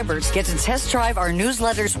subscribers get to test drive our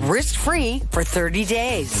newsletters risk-free for 30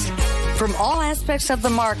 days. From all aspects of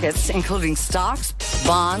the markets, including stocks,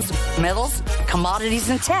 bonds, metals, commodities,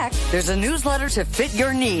 and tech, there's a newsletter to fit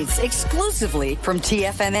your needs exclusively from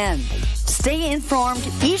TFNN. Stay informed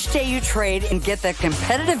each day you trade and get that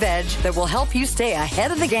competitive edge that will help you stay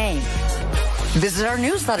ahead of the game. Visit our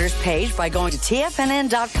newsletters page by going to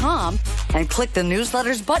TFNN.com and click the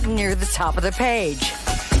newsletters button near the top of the page.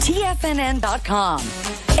 TFNN.com,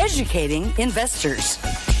 educating investors.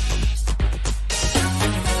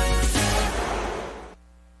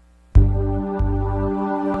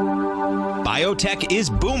 Biotech is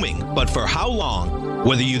booming, but for how long?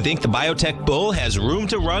 Whether you think the biotech bull has room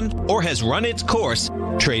to run or has run its course,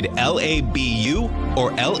 trade LABU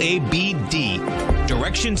or LABD.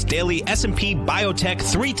 Direction's daily S&P Biotech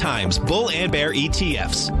 3 times bull and bear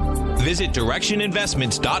ETFs. Visit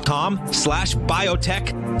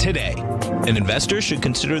directioninvestments.com/biotech today. An investor should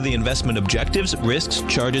consider the investment objectives, risks,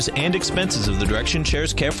 charges, and expenses of the Direction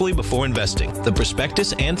shares carefully before investing. The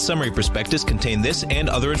prospectus and summary prospectus contain this and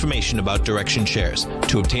other information about Direction shares.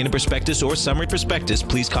 To obtain a prospectus or summary prospectus,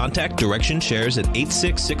 please contact Direction shares at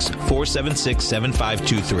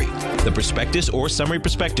 866-476-7523. The prospectus or summary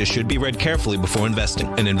prospectus should be read carefully before investing.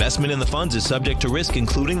 An investment in the funds is subject to risk,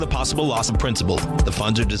 including the possible loss of principal. The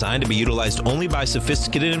funds are designed to be utilized only by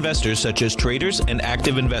sophisticated investors such as traders and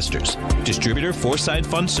active investors. Distributor Foreside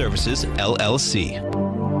Fund Services, LLC.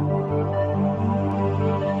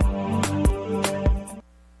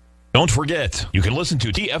 Don't forget, you can listen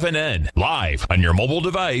to TFNN live on your mobile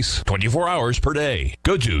device 24 hours per day.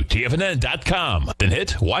 Go to TFNN.com, then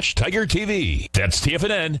hit Watch Tiger TV. That's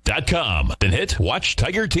TFNN.com, then hit Watch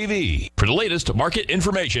Tiger TV for the latest market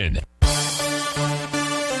information.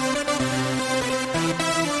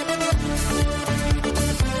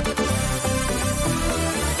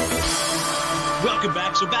 Welcome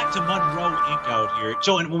back. So back to Monroe Inc. out here.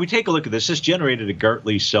 So when we take a look at this generated a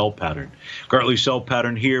Gartley sell pattern. Gartley sell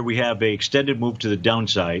pattern here, we have a extended move to the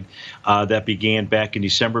downside that began back in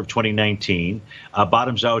December of 2019.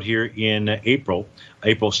 Bottoms out here in April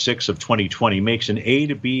 6th of 2020. Makes an A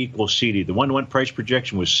to B equals CD. The 1-to-1 price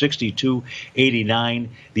projection was 62.89.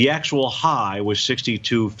 The actual high was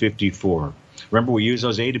 62.54. Remember, we use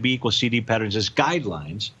those A to B equals CD patterns as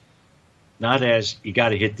guidelines, not as you got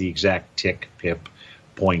to hit the exact tick, pip,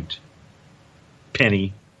 point,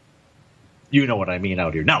 penny. You know what I mean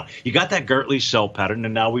out here. Now, you got that Gartley sell pattern,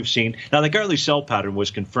 and now we've seen. Now, the Gartley sell pattern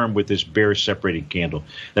was confirmed with this bear separating candle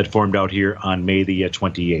that formed out here on May the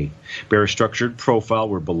 28th. Bear structured profile,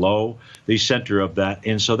 we're below the center of that.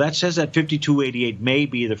 And so that says that 52.88 may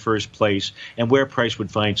be the first place and where price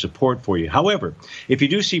would find support for you. However, if you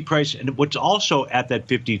do see price, and what's also at that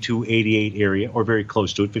 52.88 area, or very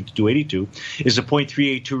close to it, 52.82, is a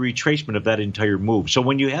 0.382 retracement of that entire move. So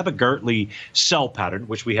when you have a Gartley sell pattern,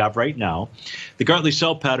 which we have right now, the Gartley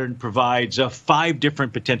sell pattern provides 5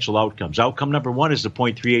 different potential outcomes. Outcome number 1 is the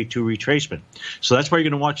 0.382 retracement. So that's where you're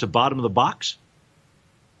going to watch the bottom of the box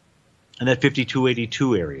and that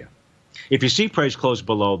 52.82 area. If you see price close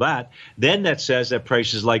below that, then that says that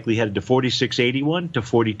price is likely headed to 46.81 to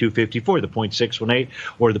 42.54, the 0.618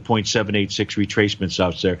 or the 0.786 retracements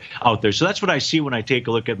out there. So that's what I see when I take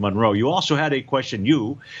a look at Monroe. You also had a question.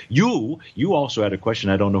 You also had a question.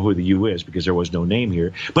 I don't know who the you is because there was no name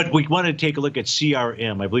here. But we wanted to take a look at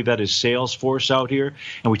CRM. I believe that is Salesforce out here.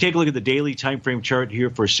 And we take a look at the daily time frame chart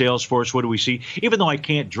here for Salesforce. What do we see? Even though I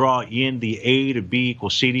can't draw in the A to B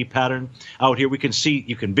equals CD pattern out here, we can see,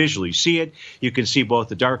 you can visually see it. You can see both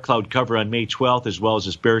the dark cloud cover on May 12th as well as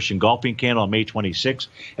this bearish engulfing candle on May 26th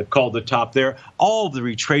have called the top there. All of the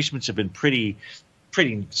retracements have been pretty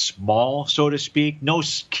small, so to speak. No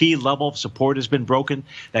key level of support has been broken.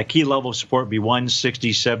 That key level of support would be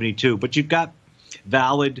 160.72. But you've got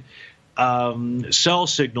valid sell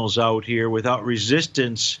signals out here without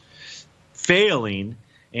resistance failing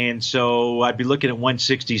And so I'd be looking at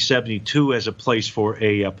 160.72 as a place for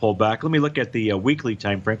a pullback. Let me look at the weekly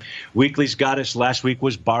time frame. Weekly's got us. Last week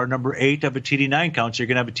was bar number 8 of a TD9 count, so you're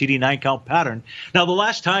going to have a TD9 count pattern. Now, the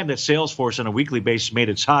last time that Salesforce on a weekly basis made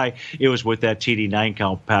its high, it was with that TD9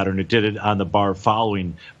 count pattern. It did it on the bar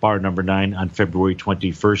following bar number 9 on February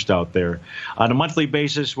 21st out there. On a monthly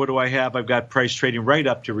basis, what do I have? I've got price trading right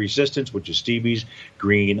up to resistance, which is Stevie's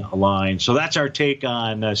green line. So that's our take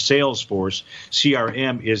on Salesforce.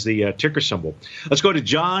 CRM is the ticker symbol. Let's go to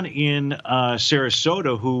John in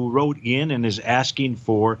Sarasota, who wrote in and is asking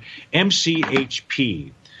for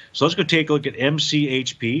MCHP. So let's go take a look at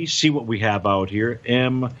MCHP, see what we have out here.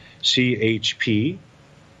 MCHP.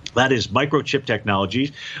 That is Microchip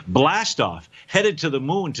Technologies. Blastoff headed to the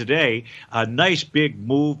moon today. A nice big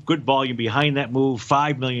move, good volume behind that move.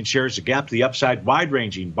 5 million shares, a gap to the upside,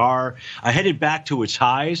 wide-ranging bar. Headed back to its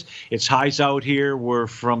highs. Its highs out here were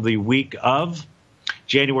from the week of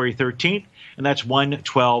January 13th, and that's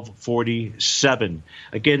 112.47.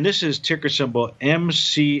 Again, this is ticker symbol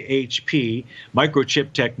MCHP,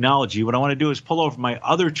 Microchip Technology. What I want to do is pull over my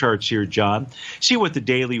other charts here, John, see what the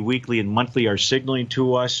daily, weekly, and monthly are signaling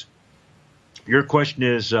to us. Your question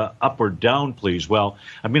is up or down, please. Well,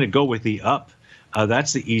 I'm going to go with the up.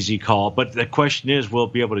 That's the easy call. But the question is, we'll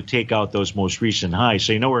be able to take out those most recent highs.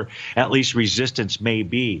 So you know where at least resistance may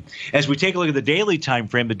be. As we take a look at the daily time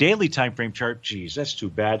frame chart, geez, that's too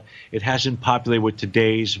bad. It hasn't populated with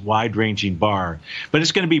today's wide-ranging bar. But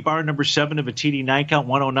it's going to be bar number 7 of a TD9 count.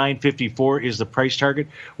 109.54 is the price target.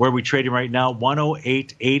 Where are we trading right now?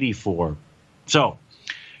 108.84. So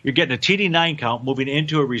you're getting a TD9 count moving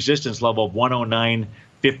into a resistance level of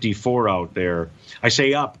 109.54 out there. I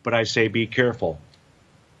say up, but I say be careful.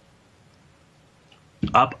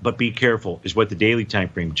 Up, but be careful is what the daily time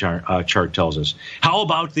frame chart tells us. How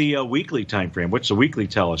about the weekly time frame? What's the weekly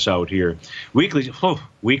tell us out here?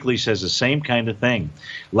 Weekly says the same kind of thing.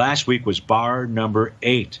 Last week was bar number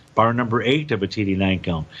 8. Bar number 8 of a TD9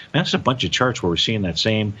 count. Man, that's a bunch of charts where we're seeing that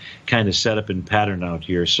same kind of setup and pattern out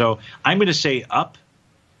here. So I'm going to say up.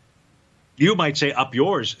 You might say up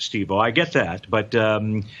yours, Steve-O. I get that. But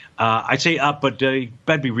I'd say up, but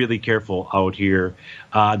better be really careful out here.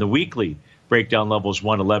 The weekly breakdown level is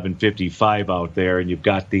 111.55 out there, and you've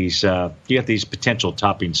got these potential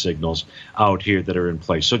topping signals out here that are in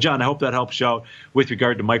place. So, John, I hope that helps you out with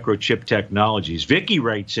regard to Microchip Technologies. Vicky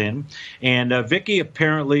writes in, and Vicky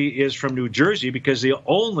apparently is from New Jersey because the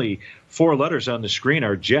only 4 letters on the screen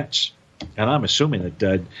are Jets. And I'm assuming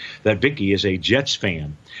that Vicky is a Jets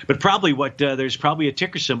fan. But probably there's probably a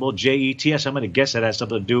ticker symbol, JETS. I'm going to guess that has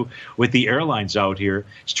something to do with the airlines out here.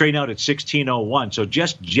 It's trading out at 1601. So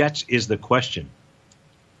just Jets is the question.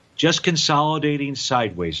 Just consolidating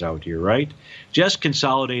sideways out here, right? Just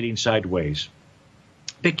consolidating sideways.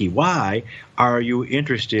 Vicky, why are you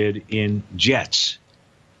interested in Jets?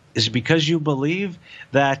 Is it because you believe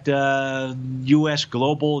that U.S.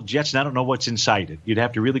 global jets, and I don't know what's inside it. You'd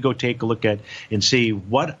have to really go take a look at and see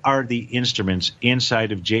what are the instruments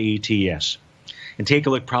inside of JETS. And take a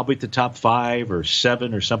look probably at the top 5 or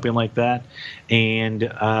 7 or something like that. And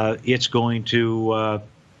it's going to...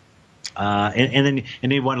 And then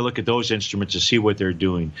you want to look at those instruments to see what they're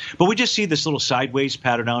doing. But we just see this little sideways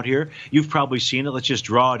pattern out here. You've probably seen it. Let's just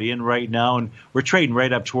draw it in right now, and we're trading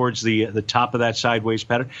right up towards the top of that sideways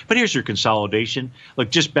pattern. But here's your consolidation. Look,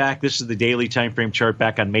 just back. This is the daily time frame chart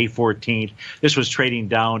back on May 14th. This was trading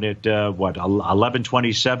down at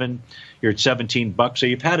 11.27. You're at $17. So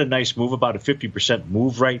you've had a nice move, about a 50%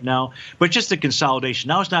 move right now. But just the consolidation.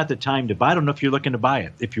 Now is not the time to buy. I don't know if you're looking to buy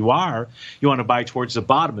it. If you are, you want to buy towards the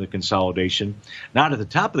bottom of the consolidation, not at the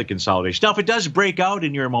top of the consolidation. Now, if it does break out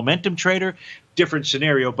and you're a momentum trader, different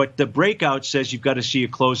scenario. But the breakout says you've got to see a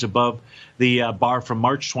close above the bar from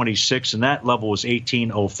March 26, and that level was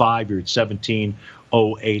 18.05. You're at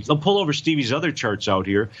 17.08. I'll pull over Stevie's other charts out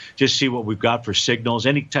here, just see what we've got for signals.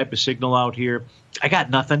 Any type of signal out here. I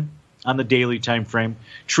got nothing on the daily time frame,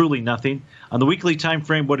 truly nothing. On the weekly time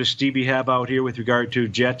frame, what does Stevie have out here with regard to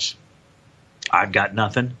Jets? I've got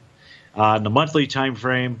nothing. On the monthly time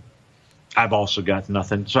frame, I've also got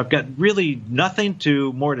nothing. So I've got really nothing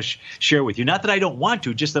more to share with you. Not that I don't want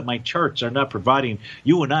to, just that my charts are not providing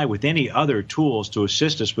you and I with any other tools to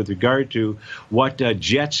assist us with regard to what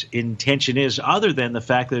Jets' intention is, other than the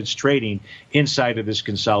fact that it's trading inside of this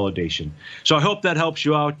consolidation. So I hope that helps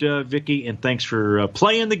you out, Vicky, and thanks for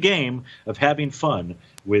playing the game of having fun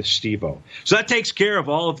with Steve-O. So that takes care of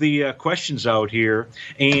all of the questions out here,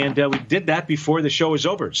 and we did that before the show was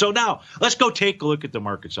over. So now let's go take a look at the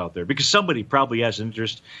markets out there, because somebody probably has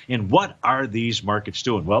interest in what are these markets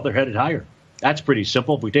doing. Well, they're headed higher. That's pretty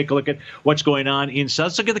simple. If we take a look at what's going on inside,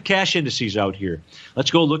 let's look at the cash indices out here.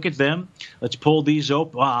 Let's go look at them. Let's pull these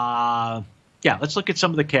up. Let's look at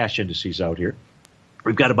some of the cash indices out here.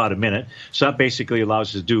 We've got about a minute, so that basically allows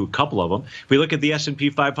us to do a couple of them. If we look at the S&P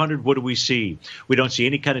 500, what do we see? We don't see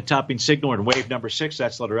any kind of topping signal in wave number 6.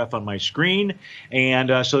 That's letter F on my screen.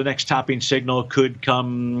 And so the next topping signal could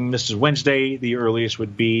come, this is Wednesday. The earliest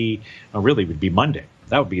would be Monday.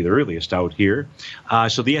 That would be the earliest out here.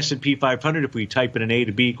 So the S&P 500, if we type in an A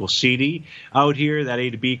to B equals CD out here, that A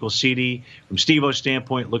to B equals CD from Steve-O's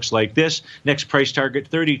standpoint looks like this. Next price target,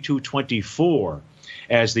 32.24.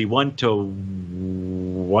 As the 1 to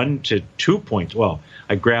 2 points. Well,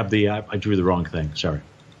 I drew the wrong thing. Sorry.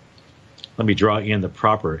 Let me draw in the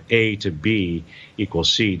proper A to B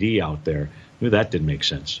equals CD out there. That didn't make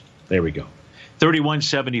sense. There we go.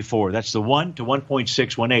 31.74. That's the 1 to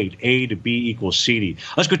 1.618. A to B equals CD.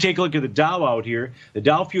 Let's go take a look at the Dow out here. The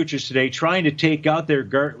Dow futures today trying to take out their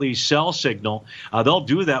Gartley sell signal. They'll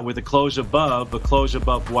do that with a close above. A close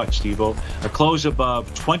above what, Steve-O? A close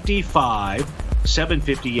above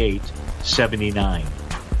 25.758.79.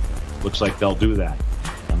 Looks like they'll do that.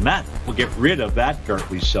 And that will get rid of that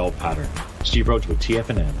Gartley sell pattern. Steve Rhodes with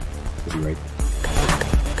TFNN. We'll be right back.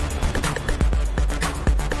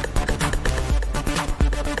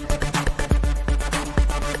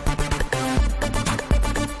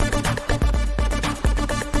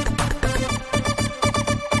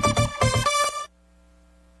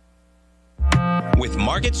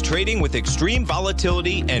 Markets trading with extreme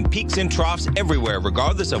volatility and peaks and troughs everywhere,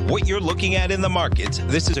 regardless of what you're looking at in the markets.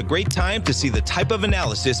 This is a great time to see the type of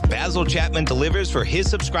analysis Basil Chapman delivers for his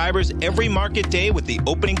subscribers every market day with the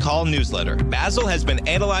Opening Call newsletter. Basil has been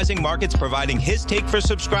analyzing markets, providing his take for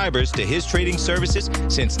subscribers to his trading services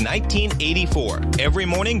since 1984. Every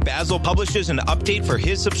morning, Basil publishes an update for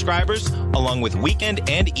his subscribers, along with weekend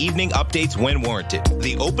and evening updates when warranted.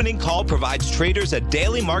 The Opening Call provides traders a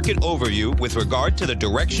daily market overview with regard to the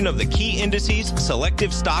direction of the key indices,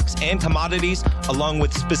 selective stocks, and commodities, along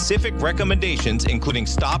with specific recommendations, including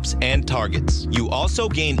stops and targets. You also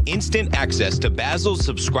gain instant access to Basil's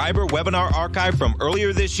subscriber webinar archive from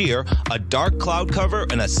earlier this year, a dark cloud cover,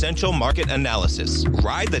 and essential market analysis.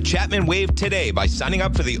 Ride the Chapman wave today by signing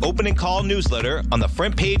up for the Opening Call newsletter on the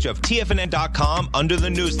front page of TFNN.com under the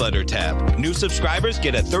newsletter tab. New subscribers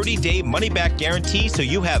get a 30-day money-back guarantee, so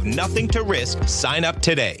you have nothing to risk. Sign up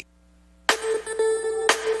today.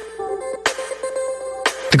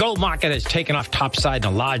 The gold market has taken off topside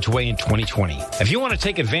in a large way in 2020. If you want to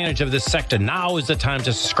take advantage of this sector, now is the time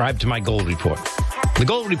to subscribe to my gold report. The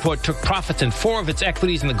gold report took profits in 4 of its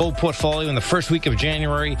equities in the gold portfolio in the first week of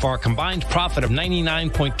January for a combined profit of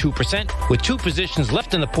 99.2%, with 2 positions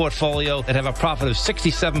left in the portfolio that have a profit of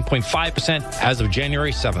 67.5% as of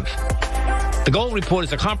January 7th. The Gold Report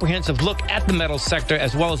is a comprehensive look at the metals sector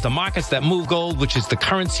as well as the markets that move gold, which is the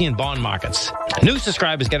currency and bond markets. New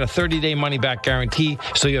subscribers get a 30-day money-back guarantee,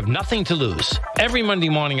 so you have nothing to lose. Every Monday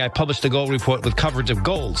morning, I publish the Gold Report with coverage of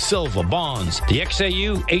gold, silver, bonds, the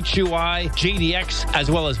XAU, HUI, JDX,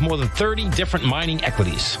 as well as more than 30 different mining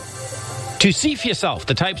equities. To see for yourself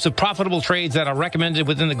the types of profitable trades that are recommended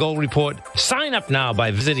within the Gold Report, sign up now by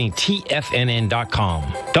visiting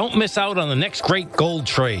TFNN.com. Don't miss out on the next great gold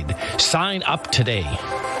trade. Sign up today.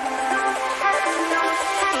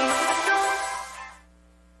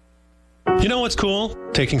 You know what's cool?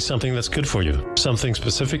 Taking something that's good for you. Something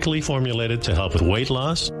specifically formulated to help with weight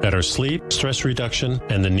loss, better sleep, stress reduction,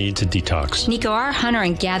 and the need to detox. Nico, our hunter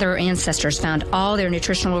and gatherer ancestors found all their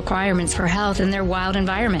nutritional requirements for health in their wild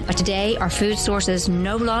environment. But today, our food sources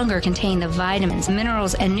no longer contain the vitamins,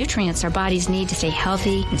 minerals, and nutrients our bodies need to stay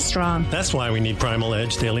healthy and strong. That's why we need Primal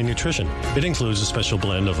Edge Daily Nutrition. It includes a special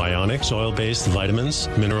blend of ionic, oil-based vitamins,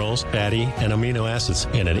 minerals, fatty, and amino acids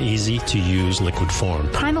in an easy-to-use liquid form.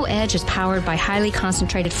 Primal Edge is powered by highly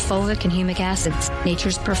concentrated fulvic and humic acids,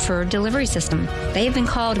 nature's preferred delivery system. They have been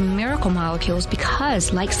called miracle molecules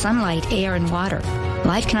because, like sunlight, air, and water,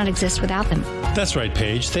 life cannot exist without them. That's right,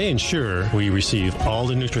 Paige. They ensure we receive all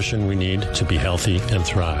the nutrition we need to be healthy and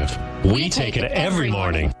thrive. We take it every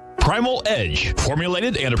morning. Primal Edge,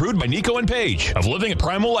 formulated and approved by Nico and Paige of Living a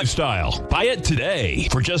Primal Lifestyle. Buy it today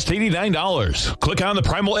for just $89. Click on the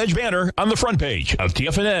Primal Edge banner on the front page of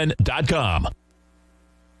TFNN.com.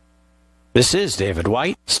 This is David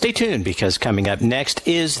White. Stay tuned because coming up next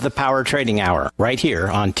is the Power Trading Hour right here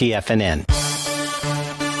on TFNN.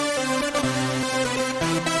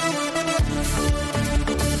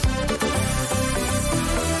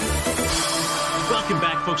 Welcome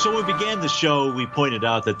back, folks. So when we began the show, we pointed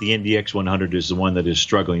out that the NDX 100 is the one that is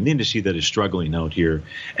struggling, the indice that is struggling out here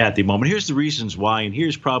at the moment. Here's the reasons why, and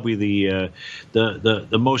here's probably the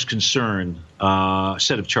most concerned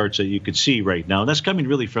set of charts that you could see right now. And that's coming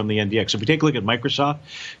really from the NDX. If we take a look at Microsoft,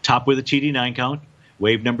 top with a TD9 count,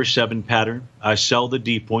 wave number 7 pattern, sell the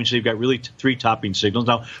D point. So you've got really 3 topping signals.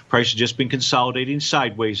 Now, price has just been consolidating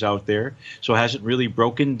sideways out there, so it hasn't really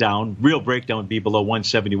broken down. Real breakdown would be below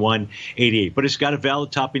 171.88. But it's got a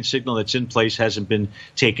valid topping signal that's in place, hasn't been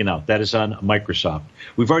taken out. That is on Microsoft.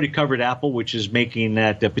 We've already covered Apple, which is making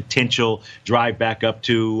that potential drive back up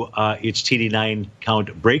to its TD9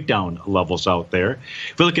 count breakdown levels out there.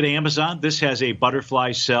 If we look at Amazon, this has a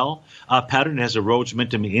butterfly sell pattern. It has a Rhodes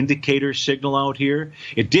momentum indicator signal out here.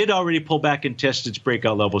 It did already pull back and test its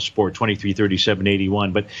breakout level support,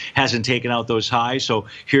 2337.81, but hasn't taken out those highs. So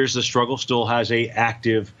here's the struggle. Still has a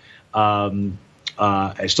active, topping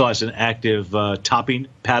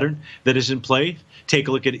pattern that is in play. Take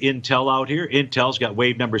a look at Intel out here. Intel's got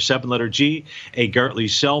wave number 7, letter G, a Gartley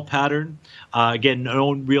sell pattern. Again,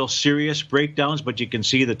 no real serious breakdowns, but you can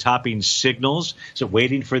see the topping signals. So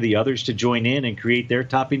waiting for the others to join in and create their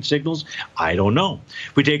topping signals? I don't know.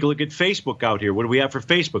 If we take a look at Facebook out here, what do we have for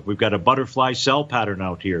Facebook? We've got a butterfly sell pattern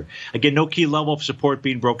out here. Again, no key level of support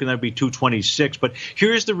being broken. That would be 226. But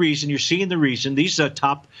here's the reason. You're seeing the reason. These are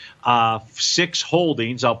top 6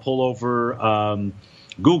 holdings. I'll pull over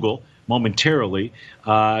Google momentarily.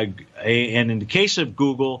 And in the case of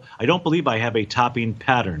Google, I don't believe I have a topping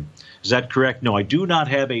pattern. Is that correct? No, I do not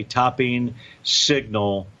have a topping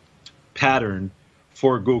signal pattern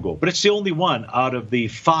for Google. But it's the only one out of the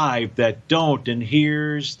 5 that don't. And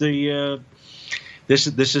here's the this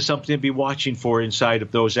is something to be watching for inside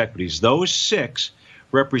of those equities. Those 6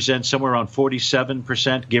 represent somewhere around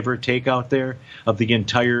 47%, give or take, out there of the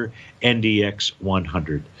entire NDX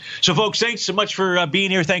 100. So, folks, thanks so much for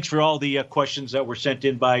being here. Thanks for all the questions that were sent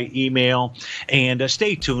in by email. And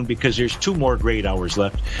stay tuned because there's 2 more great hours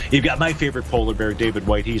left. You've got my favorite polar bear, David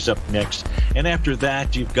White. He's up next. And after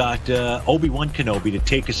that, you've got Obi-Wan Kenobi to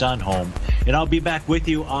take us on home. And I'll be back with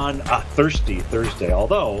you on Thirsty Thursday,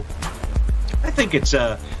 although I think it's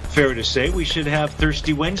fair to say we should have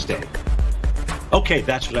Thirsty Wednesday. Okay,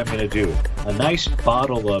 that's what I'm going to do. A nice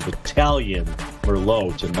bottle of Italian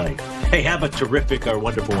Merlot tonight. Hey, have a terrific or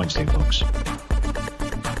wonderful Wednesday, folks.